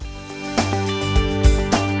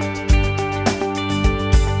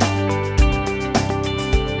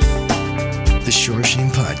the Shore Sheen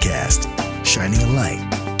Podcast, shining a light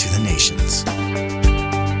to the nations.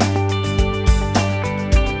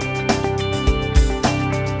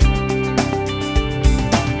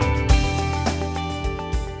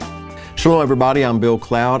 Shalom everybody, I'm Bill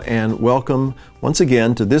Cloud and welcome once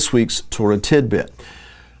again to this week's Torah Tidbit.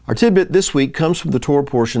 Our tidbit this week comes from the Torah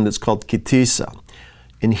portion that's called Kitisa.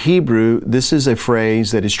 In Hebrew, this is a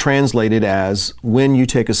phrase that is translated as when you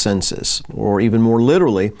take a census, or even more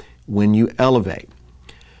literally, when you elevate.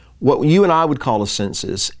 What you and I would call a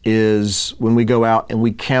census is when we go out and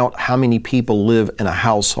we count how many people live in a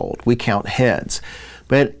household. We count heads.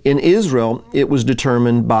 But in Israel, it was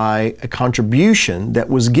determined by a contribution that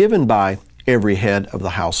was given by every head of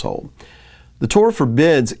the household. The Torah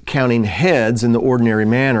forbids counting heads in the ordinary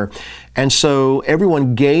manner, and so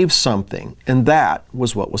everyone gave something, and that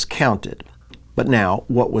was what was counted. But now,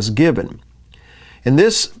 what was given? In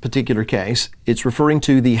this particular case, it's referring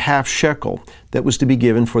to the half shekel that was to be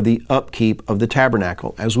given for the upkeep of the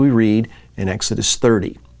tabernacle, as we read in Exodus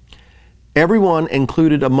 30. Everyone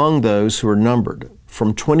included among those who are numbered,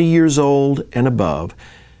 from 20 years old and above,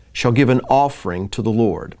 shall give an offering to the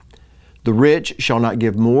Lord. The rich shall not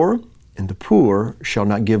give more, and the poor shall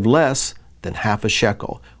not give less than half a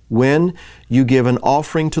shekel, when you give an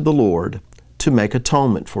offering to the Lord to make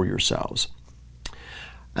atonement for yourselves.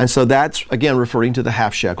 And so that's, again, referring to the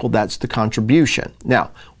half shekel. That's the contribution.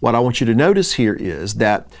 Now, what I want you to notice here is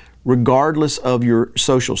that regardless of your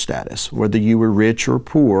social status, whether you were rich or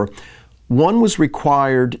poor, one was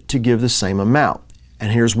required to give the same amount.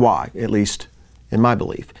 And here's why, at least in my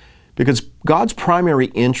belief. Because God's primary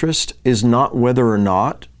interest is not whether or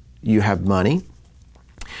not you have money.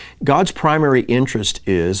 God's primary interest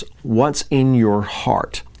is what's in your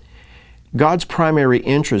heart. God's primary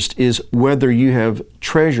interest is whether you have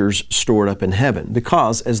treasures stored up in heaven.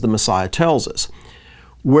 Because, as the Messiah tells us,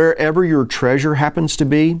 wherever your treasure happens to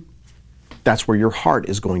be, that's where your heart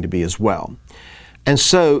is going to be as well. And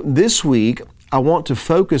so this week, I want to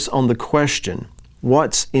focus on the question,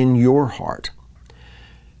 what's in your heart?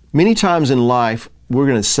 Many times in life, we're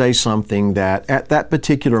going to say something that at that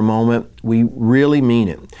particular moment, we really mean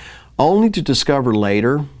it, only to discover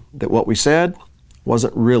later that what we said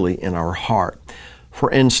wasn't really in our heart.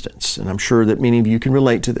 For instance, and I'm sure that many of you can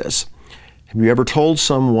relate to this, have you ever told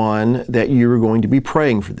someone that you were going to be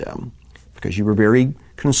praying for them because you were very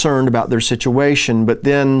concerned about their situation, but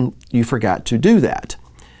then you forgot to do that?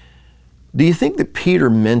 Do you think that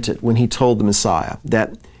Peter meant it when he told the Messiah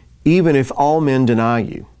that even if all men deny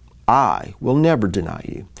you, I will never deny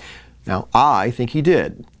you? Now, I think he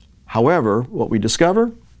did. However, what we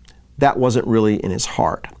discover, that wasn't really in his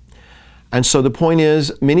heart. And so the point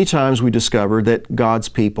is, many times we discover that God's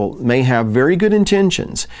people may have very good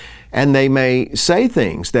intentions, and they may say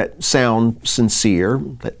things that sound sincere,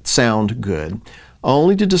 that sound good,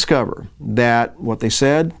 only to discover that what they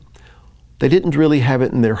said, they didn't really have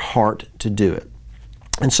it in their heart to do it.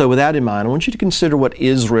 And so with that in mind, I want you to consider what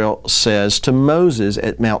Israel says to Moses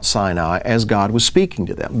at Mount Sinai as God was speaking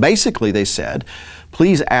to them. Basically, they said,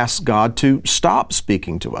 please ask God to stop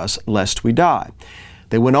speaking to us lest we die.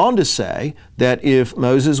 They went on to say that if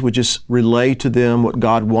Moses would just relay to them what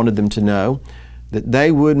God wanted them to know, that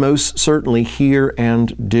they would most certainly hear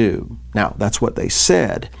and do. Now, that's what they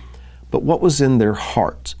said, but what was in their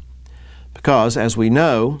heart? Because, as we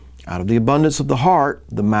know, out of the abundance of the heart,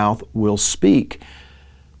 the mouth will speak.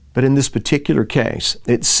 But in this particular case,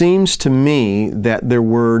 it seems to me that their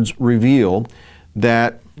words reveal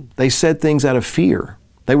that they said things out of fear.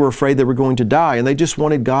 They were afraid they were going to die, and they just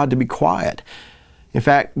wanted God to be quiet. In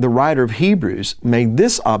fact, the writer of Hebrews made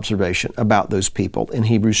this observation about those people in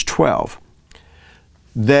Hebrews 12.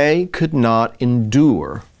 They could not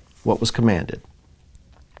endure what was commanded.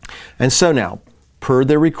 And so now, per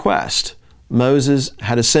their request, Moses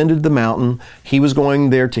had ascended the mountain. He was going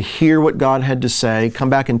there to hear what God had to say, come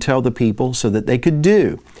back and tell the people so that they could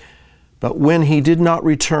do. But when he did not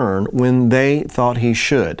return, when they thought he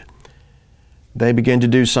should, they began to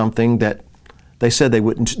do something that they said they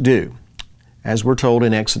wouldn't do, as we're told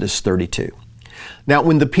in Exodus 32. Now,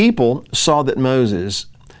 when the people saw that Moses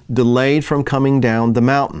delayed from coming down the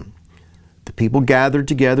mountain, the people gathered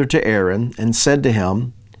together to Aaron and said to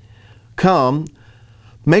him, "Come,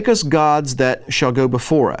 make us gods that shall go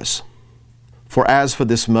before us. For as for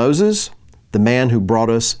this Moses, the man who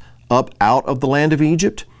brought us up out of the land of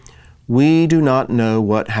Egypt, we do not know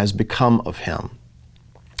what has become of him."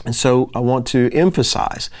 And so I want to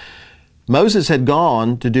emphasize, Moses had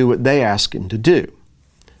gone to do what they asked him to do.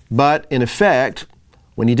 But in effect,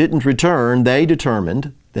 when he didn't return, they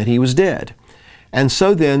determined that he was dead. And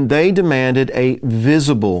so then they demanded a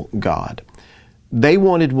visible God. They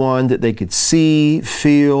wanted one that they could see,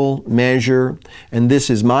 feel, measure, and this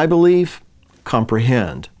is my belief,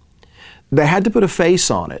 comprehend. They had to put a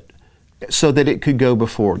face on it so that it could go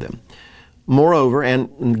before them. Moreover, and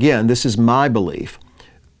again, this is my belief,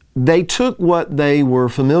 they took what they were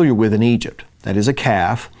familiar with in Egypt, that is a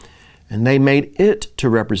calf, and they made it to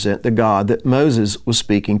represent the God that Moses was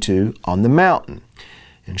speaking to on the mountain.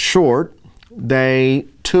 In short, they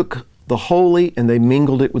took the holy and they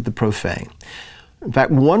mingled it with the profane. In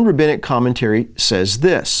fact, one rabbinic commentary says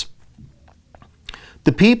this: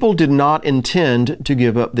 the people did not intend to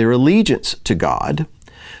give up their allegiance to God.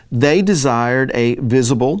 They desired a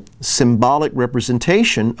visible, symbolic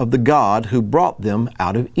representation of the God who brought them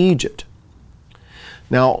out of Egypt.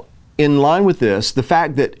 Now, in line with this, the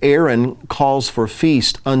fact that Aaron calls for a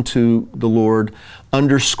feast unto the Lord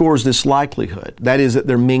underscores this likelihood. That is, that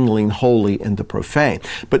they're mingling holy and the profane.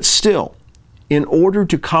 But still, in order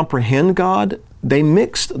to comprehend God, they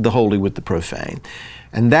mixed the holy with the profane.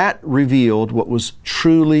 And that revealed what was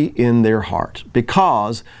truly in their heart,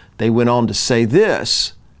 because they went on to say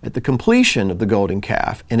this at the completion of the golden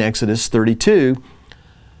calf in Exodus 32,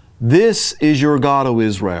 "This is your God, O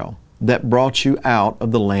Israel, that brought you out of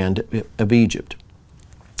the land of Egypt."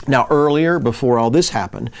 Now earlier, before all this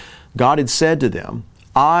happened, God had said to them,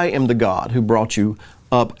 "I am the God who brought you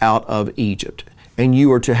up out of Egypt, and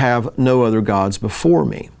you are to have no other gods before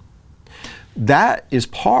me." That is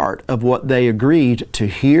part of what they agreed to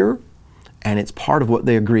hear, and it's part of what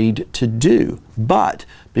they agreed to do. But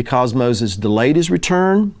because Moses delayed his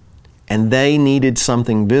return and they needed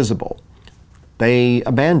something visible, they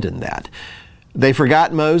abandoned that. They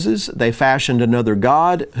forgot Moses. They fashioned another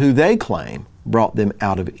god who they claim brought them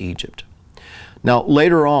out of Egypt. Now,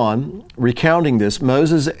 later on, recounting this,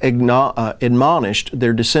 Moses admonished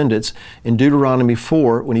their descendants in Deuteronomy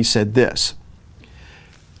 4 when he said this: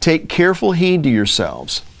 "Take careful heed to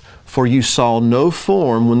yourselves, for you saw no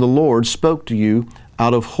form when the Lord spoke to you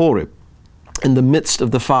out of Horeb in the midst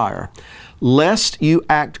of the fire, lest you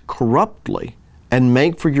act corruptly and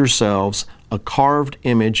make for yourselves a carved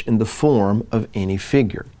image in the form of any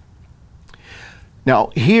figure." Now,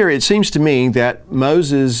 here it seems to me that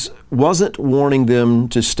Moses wasn't warning them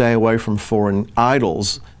to stay away from foreign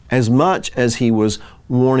idols as much as he was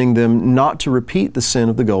warning them not to repeat the sin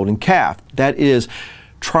of the golden calf. That is,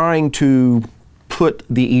 trying to put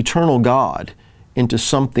the eternal God into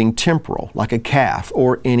something temporal, like a calf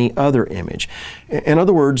or any other image. In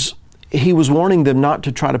other words, he was warning them not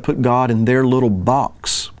to try to put God in their little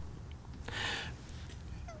box.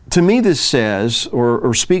 To me, this says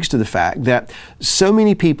or speaks to the fact that so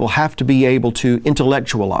many people have to be able to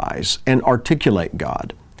intellectualize and articulate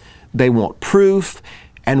God. They want proof,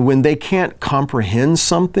 and when they can't comprehend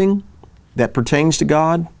something that pertains to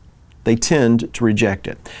God, they tend to reject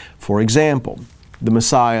it. For example, the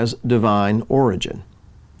Messiah's divine origin.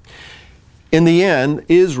 In the end,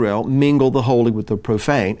 Israel mingled the holy with the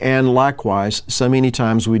profane, and likewise, so many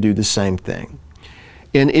times we do the same thing.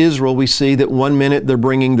 In Israel, we see that one minute they're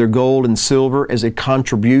bringing their gold and silver as a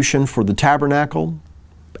contribution for the tabernacle,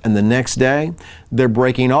 and the next day they're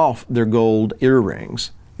breaking off their gold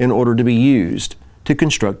earrings in order to be used to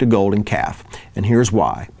construct a golden calf. And here's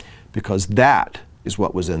why: because that is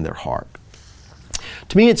what was in their heart.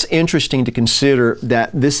 To me, it's interesting to consider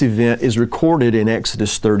that this event is recorded in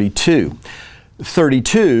Exodus 32.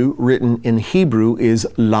 32, written in Hebrew, is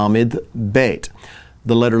Lamed Bet.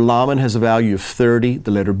 The letter Lamed has a value of 30.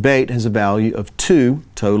 The letter Bet has a value of 2,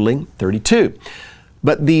 totaling 32.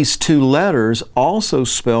 But these two letters also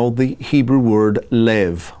spell the Hebrew word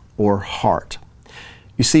lev, or heart.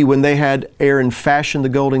 You see, when they had Aaron fashion the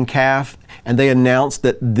golden calf and they announced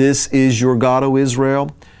that this is your God, O Israel,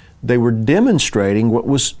 they were demonstrating what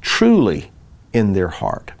was truly in their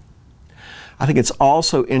heart. I think it's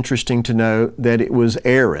also interesting to note that it was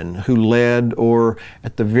Aaron who led, or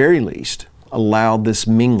at the very least, allowed this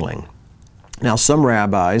mingling. Now, some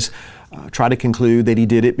rabbis try to conclude that he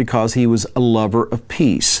did it because he was a lover of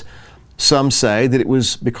peace. Some say that it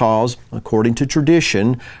was because, according to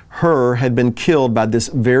tradition, Hur had been killed by this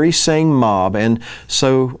very same mob, and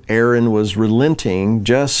so Aaron was relenting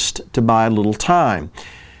just to buy a little time.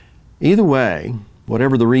 Either way,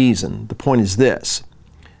 whatever the reason, the point is this: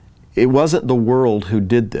 it wasn't the world who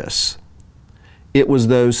did this. It was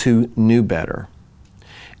those who knew better.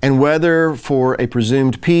 And whether for a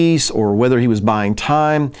presumed peace or whether he was buying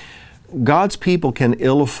time, God's people can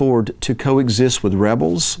ill afford to coexist with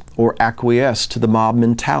rebels or acquiesce to the mob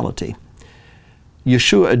mentality.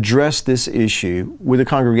 Yeshua addressed this issue with the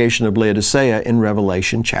congregation of Laodicea in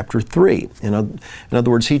Revelation chapter 3. In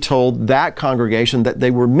other words, he told that congregation that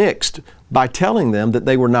they were mixed by telling them that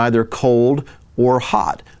they were neither cold or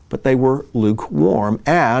hot, but they were lukewarm,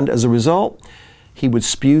 and as a result, he would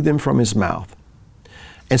spew them from his mouth.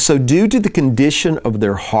 And so due to the condition of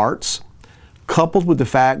their hearts, coupled with the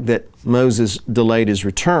fact that Moses delayed his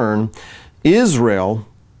return, Israel,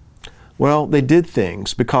 well, they did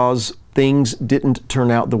things because things didn't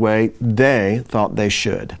turn out the way they thought they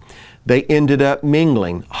should. They ended up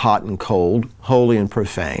mingling hot and cold, holy and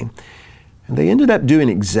profane, and they ended up doing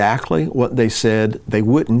exactly what they said they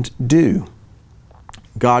wouldn't do.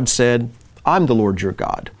 God said, "I'm the Lord your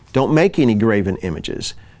God. Don't make any graven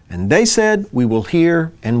images." And they said, "We will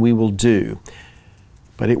hear and we will do."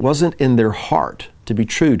 But it wasn't in their heart to be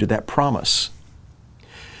true to that promise.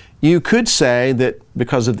 You could say that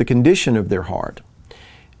because of the condition of their heart,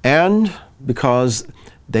 and because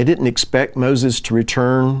they didn't expect Moses to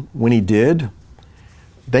return when he did,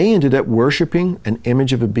 they ended up worshiping an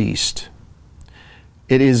image of a beast.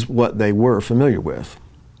 It is what they were familiar with.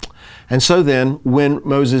 And so then, when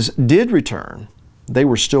Moses did return, they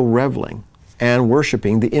were still reveling and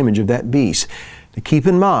worshiping the image of that beast. Now keep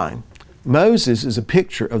in mind, Moses is a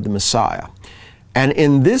picture of the Messiah. And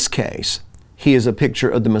in this case, he is a picture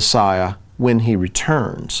of the Messiah when he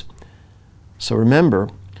returns. So remember,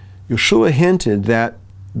 Yeshua hinted that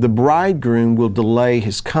the bridegroom will delay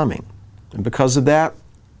his coming. And because of that,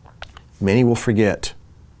 many will forget.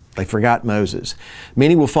 They forgot Moses.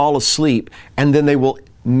 Many will fall asleep, and then they will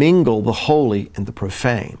mingle the holy and the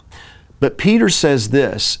profane. But Peter says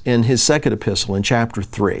this in his second epistle in chapter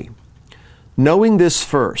 3, "Knowing this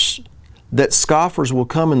first, that scoffers will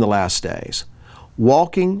come in the last days,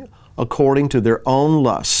 walking according to their own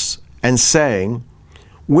lusts, and saying,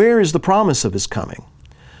 'Where is the promise of his coming?'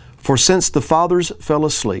 For since the fathers fell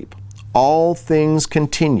asleep, all things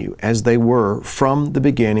continue as they were from the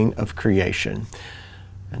beginning of creation."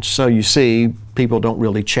 And so you see, people don't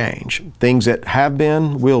really change. Things that have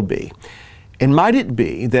been will be. And might it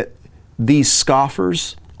be that these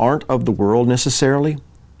scoffers aren't of the world necessarily,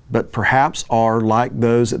 but perhaps are like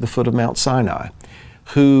those at the foot of Mount Sinai,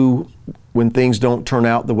 who, when things don't turn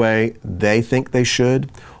out the way they think they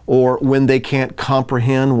should, or when they can't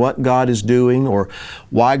comprehend what God is doing or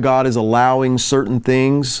why God is allowing certain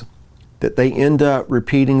things, that they end up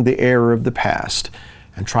repeating the error of the past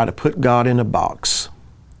and try to put God in a box.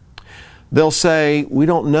 They'll say, "We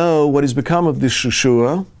don't know what has become of this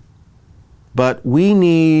Yeshua, but we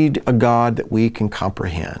need a God that we can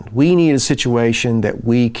comprehend. We need a situation that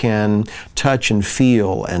we can touch and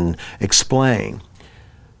feel and explain."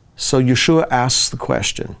 So Yeshua asks the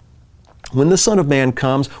question, when the Son of Man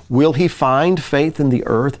comes, will he find faith in the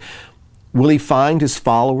earth? Will he find his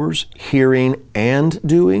followers hearing and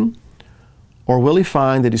doing? Or will he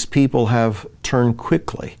find that his people have turned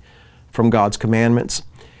quickly from God's commandments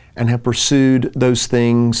and have pursued those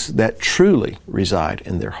things that truly reside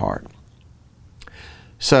in their heart?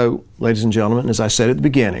 So, ladies and gentlemen, as I said at the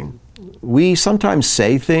beginning, we sometimes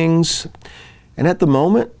say things, and at the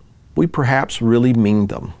moment, we perhaps really mean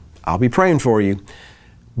them. I'll be praying for you,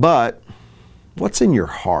 but what's in your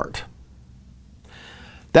heart?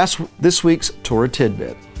 That's this week's Torah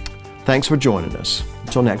Tidbit. Thanks for joining us.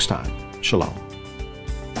 Until next time, Shalom.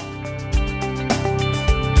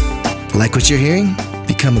 Like what you're hearing?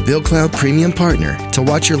 Become a Bill Cloud Premium Partner to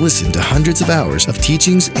watch or listen to hundreds of hours of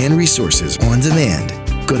teachings and resources on demand.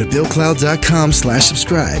 Go to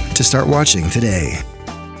BillCloud.com/subscribe to start watching today.